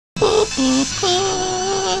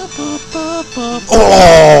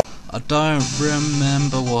Oh! I don't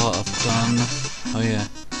remember what I've done. Oh yeah.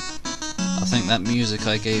 I think that music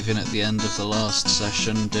I gave in at the end of the last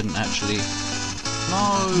session didn't actually...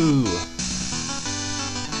 No!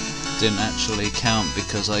 Didn't actually count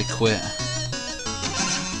because I quit.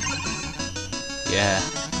 Yeah.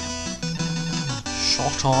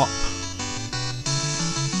 Shut up.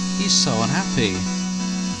 He's so unhappy.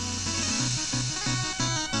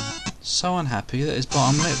 So unhappy that his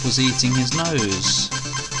bottom lip was eating his nose.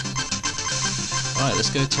 Right, let's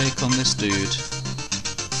go take on this dude.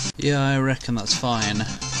 Yeah, I reckon that's fine.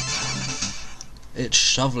 It's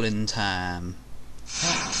shoveling time.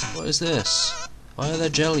 What is this? Why are there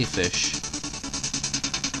jellyfish?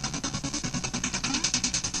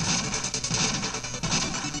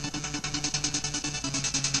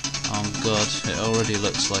 Oh god, it already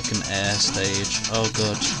looks like an air stage. Oh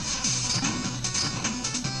god.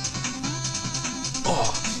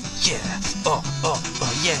 Oh, yeah! Oh,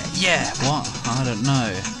 yeah, yeah! What? I don't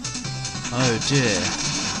know. Oh dear.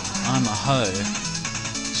 I'm a hoe.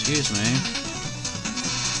 Excuse me.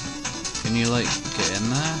 Can you, like, get in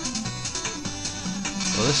there?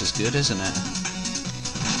 Well, this is good, isn't it?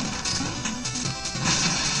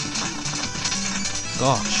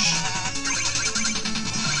 Gosh.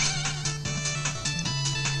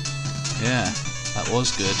 Yeah, that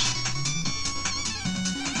was good.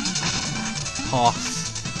 Half.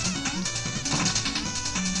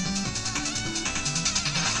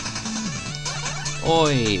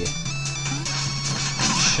 Oi!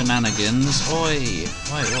 Shenanigans. Oi!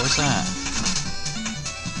 Wait, what was that?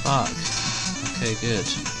 Fuck. Okay, good.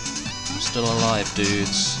 I'm still alive,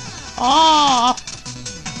 dudes. Ah!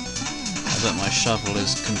 I bet my shovel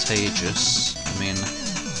is contagious. I mean,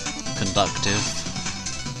 conductive.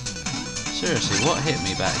 Seriously, what hit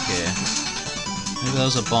me back here? Maybe that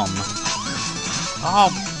was a bomb.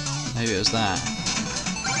 Oh! Maybe it was that.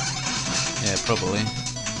 Yeah, probably.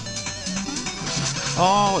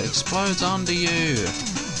 Oh, it explodes under you!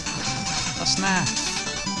 That's naff!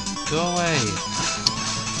 Go away!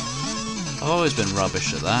 I've always been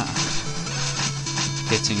rubbish at that.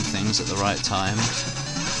 Hitting things at the right time.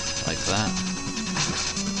 Like that.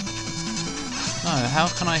 No, how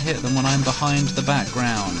can I hit them when I'm behind the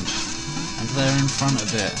background? And they're in front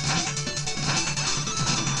of it?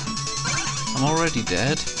 I'm already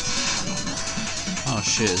dead. Oh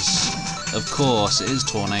shiz. Of course, it is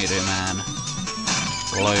Tornado Man.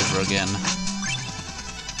 All over again.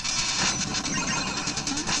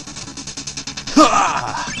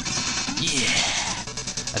 Ha!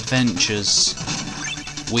 Yeah! Adventures.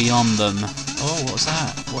 We on them. Oh, what's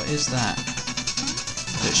that? What is that?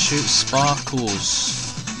 It shoots sparkles.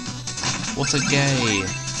 What a gay.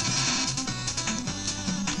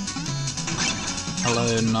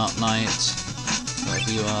 Hello, Nut Knight.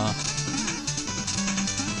 Wherever you are.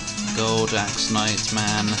 Gold Axe Knight,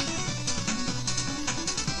 man.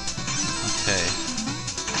 Okay.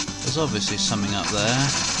 There's obviously something up there.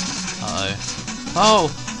 Uh-oh. Oh!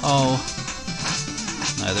 Oh!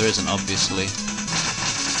 No, there isn't, obviously.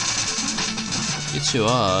 You're too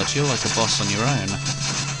hard. You're like a boss on your own.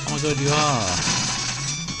 Oh my god, you are.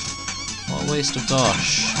 What a waste of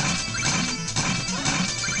dosh.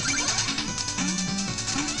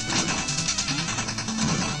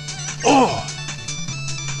 Oh!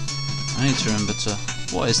 I need to remember to...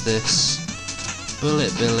 What is this?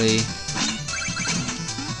 Bullet Billy.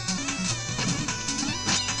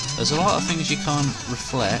 There's a lot of things you can't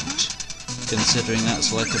reflect, considering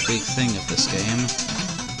that's like a big thing of this game.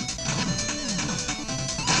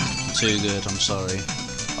 Too good, I'm sorry.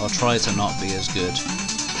 I'll try to not be as good.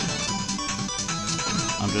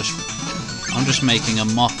 I'm just making a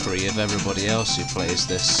mockery of everybody else who plays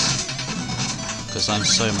this. Because I'm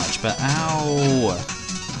so much better. Ow!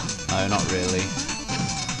 No, not really.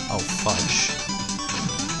 Oh, fudge.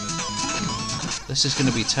 This is going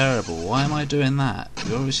to be terrible. Why am I doing that?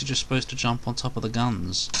 You're obviously just supposed to jump on top of the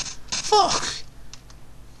guns. Fuck!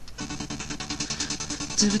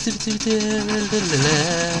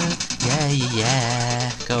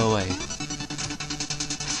 Yeah. Go away.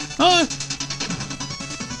 Oh!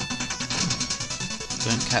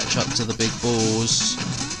 Don't catch up to the big balls.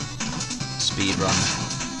 Speedrun.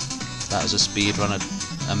 That was a speedrunner.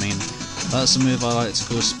 I mean, that's a move I like to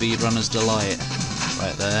call Speedrunner's Delight.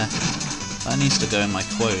 Right there. That needs to go in my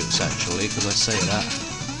quotes, actually, because I say that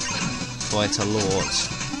quite a lot.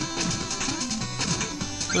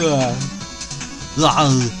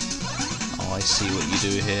 Oh, I see what you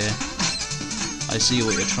do here. I see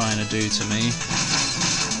what you're trying to do to me.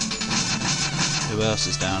 Who else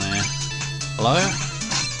is down here? Hello?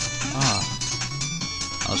 Ah.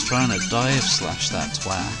 I was trying to dive slash that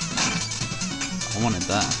twat. I wanted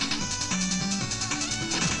that.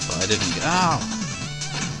 But I didn't get. Ow!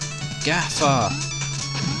 Gaffer!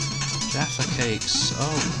 Jaffa cakes.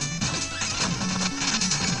 Oh.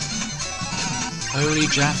 Holy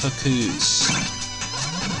Jaffa coots.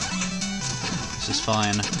 This is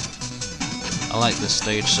fine. I like this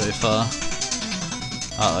stage so far.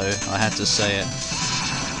 Uh-oh, I had to say it.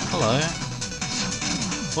 Hello.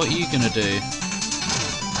 What are you gonna do?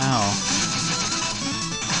 Ow.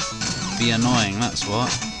 Be annoying, that's what.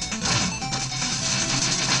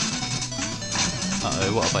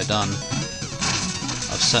 Uh-oh, what have I done?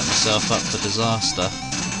 I've set myself up for disaster.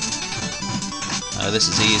 Oh, this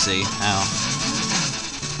is easy. Ow.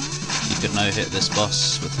 You could no-hit this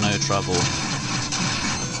boss with no trouble.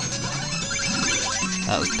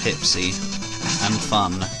 That was pipsy. And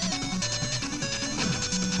fun.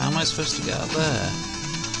 How am I supposed to get up there?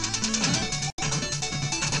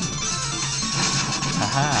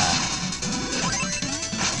 Haha.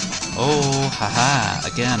 Oh, haha,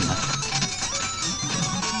 again.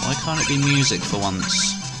 Why can't it be music for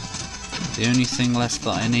once? The only thing left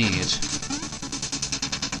that I need.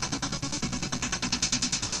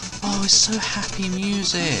 Oh, it's so happy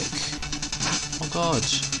music! Oh god.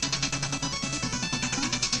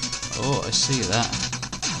 Oh, I see that.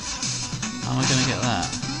 How am I gonna get that?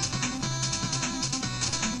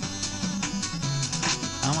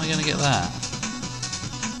 How am I gonna get that?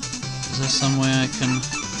 Is there some way I can...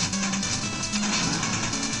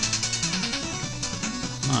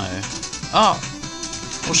 No. Oh!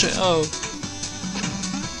 Oh shit, oh!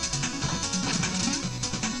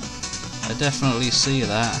 I definitely see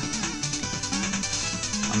that.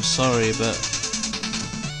 I'm sorry, but...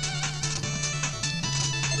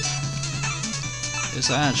 Is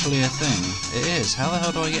that actually a thing? It is. How the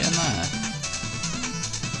hell do I get in there?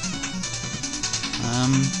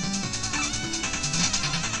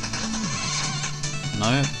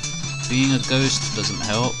 No. Being a ghost doesn't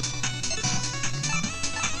help.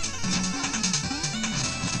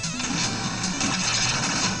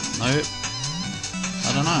 Nope.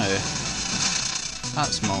 I don't know.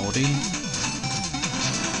 That's mouldy.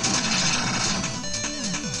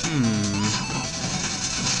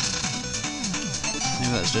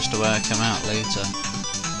 Maybe that's just a way I come out later.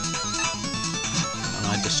 Can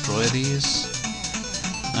I destroy these?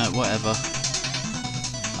 No, whatever.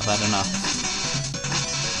 I've had enough.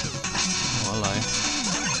 Oh, hello.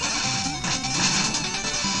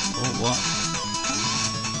 Oh, what?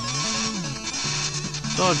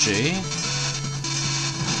 Dodgy.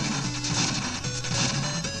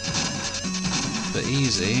 But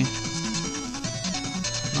easy.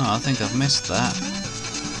 No, I think I've missed that.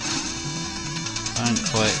 I don't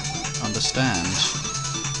quite understand.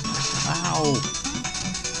 Ow!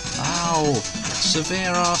 Ow!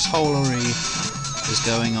 Severe assholery is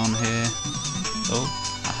going on here. Oh,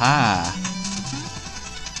 aha!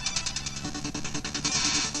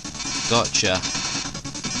 Gotcha.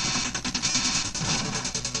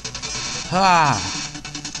 Ha!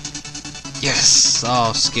 Yes!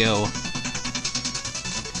 Oh, skill.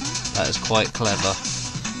 That is quite clever.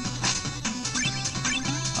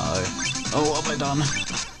 Uh-oh. Oh, what have I done?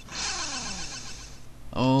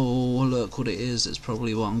 Oh, look what it is. It's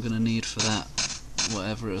probably what I'm going to need for that.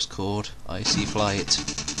 Whatever it was called. Icy Flight.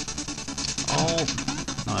 Oh!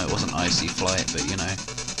 No, it wasn't Icy Flight, but you know.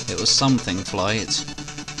 It was something flight.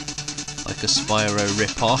 Like a Spyro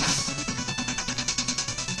rip-off.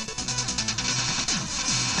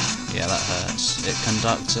 Yeah, that hurts. It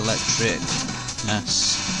conducts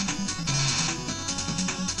electricness.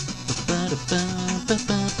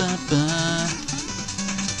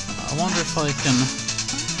 I wonder if I can...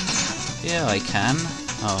 Yeah, I can.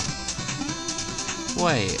 Oh.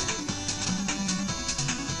 Wait.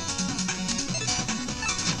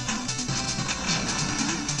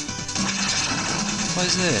 What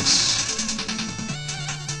is this?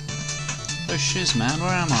 Oh shiz, man, where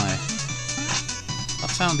am I? I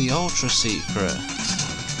found the ultra secret.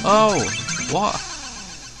 Oh! What?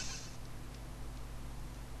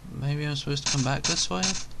 Maybe I'm supposed to come back this way?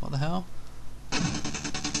 What the hell? I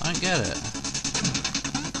don't get it.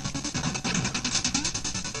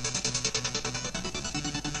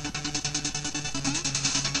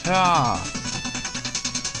 Ah!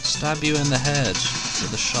 Stab you in the head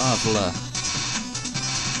with a shoveler.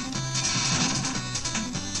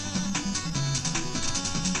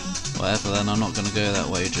 Whatever then, I'm not going to go that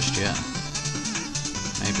way just yet.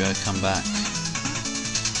 Maybe I come back.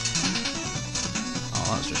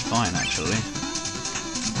 Oh, that's just fine actually.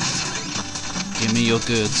 Give me your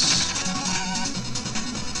goods.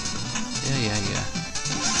 Yeah.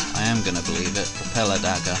 I am gonna believe it. Propeller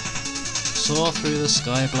dagger. Saw through the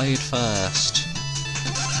sky blade first.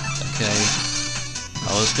 Okay.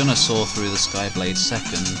 I was gonna saw through the sky blade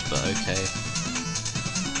second, but okay.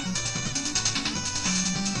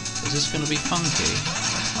 Is this gonna be funky?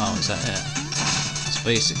 Oh, is that it? It's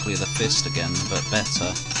basically the fist again, but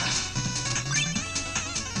better.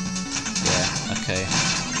 Yeah, okay.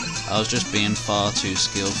 I was just being far too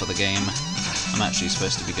skilled for the game. I'm actually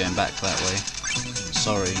supposed to be going back that way.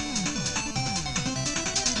 Sorry.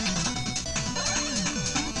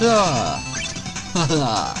 Ah!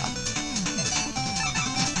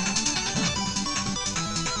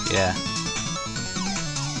 Yeah.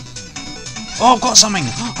 Oh, I've got something!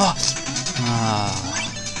 Oh. Ah,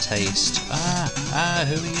 taste. Who are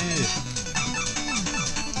you?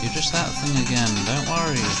 You're just that thing again, don't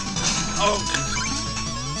worry.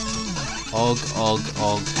 Og.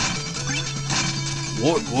 Og.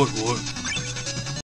 What?